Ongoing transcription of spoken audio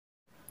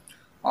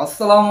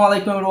আসসালামু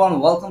আলাইকুম everyone,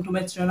 welcome to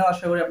my channel.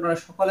 আশা করি আপনারা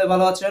সকলে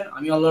ভালো আছেন।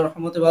 আমি আল্লাহর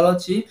রহমতে ভালো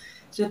আছি।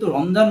 যেহেতু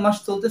রমজান মাস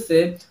চলতেছে,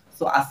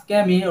 তো আজকে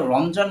আমি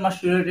রমজান মাস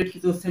রিলেটেড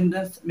কিছু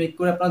সেন্টেন্স মেক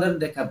করে আপনাদের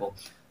দেখাবো।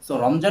 সো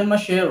রমজান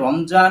মাসে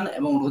রমজান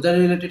এবং রোজা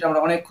রিলেটেড আমরা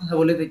অনেক কথা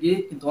বলে থাকি,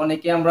 কিন্তু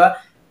অনেকে আমরা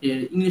এর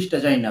ইংলিশটা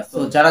জানি না। তো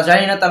যারা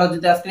জানি না তারা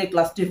যদি আজকে এই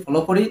ক্লাসটি ফলো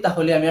করি,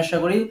 তাহলে আমি আশা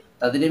করি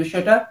তাদের এই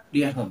বিষয়টা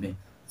ক্লিয়ার হবে।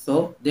 সো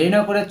দেরি না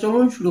করে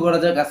চলুন শুরু করা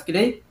যাক আজকের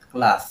এই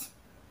ক্লাস।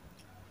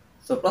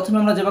 তো প্রথমে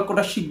আমরা যে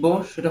বাক্যটা শিখবো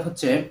সেটা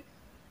হচ্ছে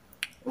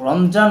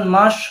রমজান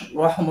মাস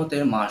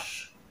রহমতের মাস।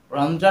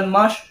 রমজান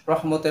মাস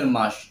রহমতের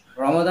মাস।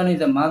 রমাদান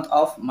is a month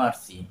of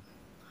mercy.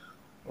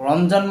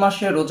 Ramzan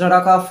মাসে রোজা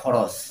রাখা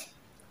ফরজ।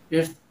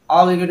 It's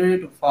obligatory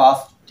to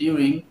fast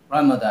during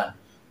Ramadan.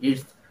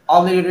 It's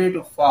obligatory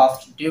to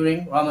fast during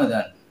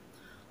Ramadan.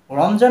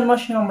 Ramzan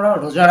মাসে আমরা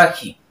রোজা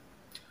রাখি।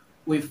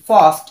 We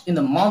fast in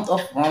the month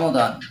of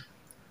Ramadan.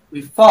 We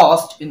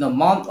fast in the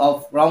month of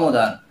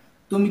Ramadan.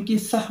 তুমি কি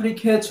সাহরি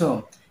খেয়েছো?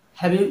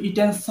 Have you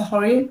eaten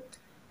sahari?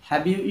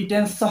 Have you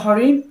eaten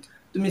sahari?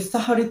 তুমি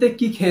সাহরিতে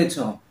কি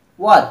খেয়েছো?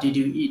 What did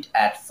you eat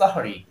at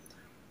sahari?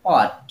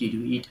 What did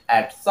you eat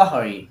at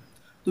sahari?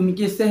 তুমি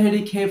কি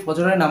সেহরি খেয়ে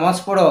ফজরের নামাজ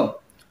পড়ো?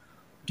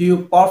 Do you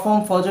perform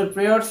fajr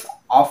prayers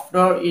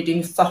after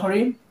eating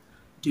sahari?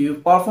 Do you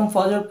perform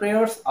fajr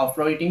prayers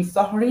after eating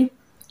sahari?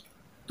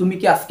 তুমি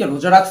কি আজকে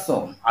রোজা রাখছো?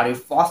 Are you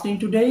fasting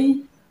today?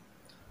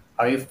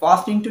 Are you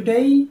fasting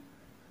today?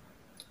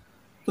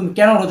 তুমি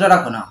কেন রোজা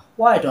রাখো না?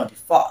 Why don't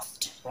you fast?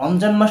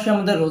 Ramzan মাসে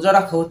আমাদের রোজা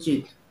রাখা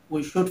উচিত।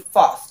 We should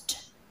fast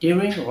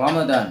during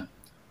Ramadan.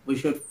 We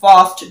should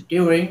fast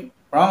during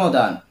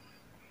Ramadan.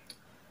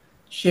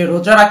 সে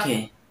রোজা রাখে।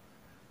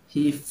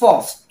 He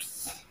fasts.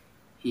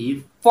 He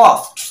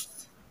fasts.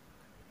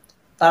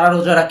 তারা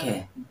রোজা রাখে।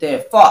 They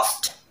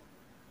fast.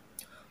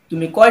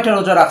 তুমি কয়টা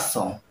রোজা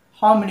রাখছো?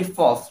 How many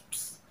fasts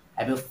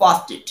have you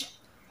fasted?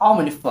 How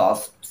many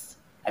fasts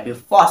have you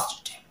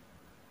fasted?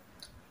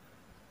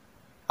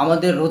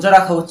 আমাদের রোজা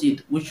রাখা উচিত।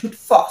 We should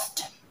fast.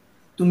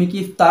 তুমি কি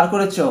ইফতার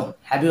করেছো?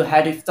 Have you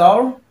had iftar?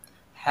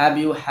 Have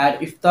you had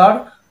iftar?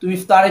 তুমি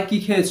ইফতারে কি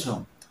খেয়েছো?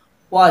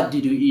 What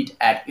did you eat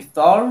at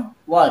iftar?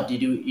 What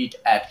did you eat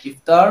at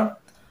iftar?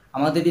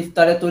 আমাদের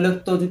ইফতারে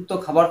তৈলাক্তযুক্ত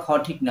খাবার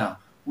খাওয়া ঠিক না।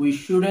 We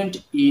shouldn't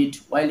eat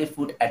oily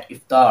food at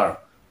iftar.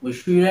 We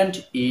shouldn't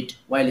eat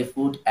oily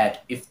food at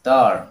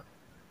iftar.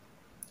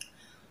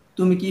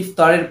 তুমি কি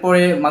ইফতারের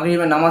পরে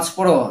মাগরিবের নামাজ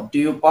পড়ো? Do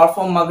you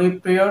perform maghrib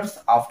prayers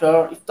after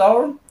iftar?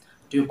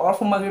 Do you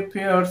perform maghrib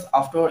prayers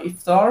after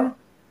iftar?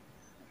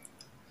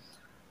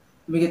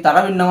 তুমি কি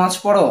তারাবির নামাজ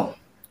পড়ো?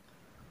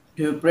 Do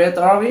you pray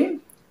tarawih?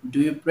 Do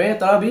you pray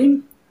tarawih?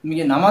 তুমি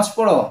কি নামাজ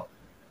পড়ো?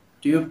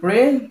 Do you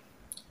pray?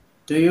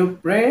 Do you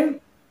pray?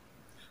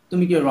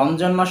 তুমি কি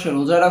রমজান মাসে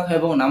রোজা রাখো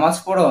এবং নামাজ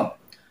পড়ো?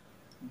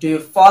 Do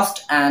you fast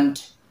and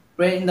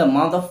pray in the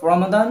month of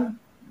Ramadan?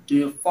 Do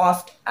you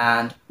fast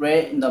and pray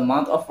in the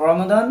month of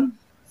Ramadan?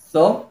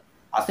 So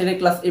আজকের এই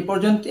ক্লাস এই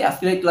পর্যন্ত।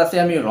 আজকের এই ক্লাসে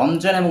আমি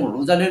রমজান এবং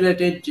রোজা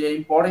রিলেটেড যে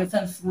ইম্পর্টেন্ট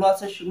সেন্সগুলো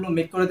আছে সেগুলো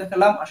মেক করে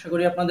দেখালাম। আশা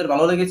করি আপনাদের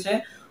ভালো লেগেছে।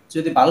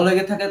 যদি ভালো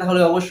লেগে থাকে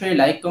তাহলে অবশ্যই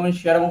লাইক, কমেন্ট,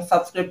 শেয়ার এবং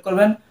সাবস্ক্রাইব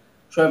করবেন।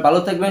 সবাই ভালো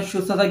থাকবেন,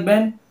 সুস্থ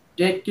থাকবেন।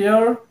 Take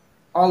care.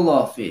 আল্লাহ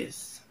হাফিজ।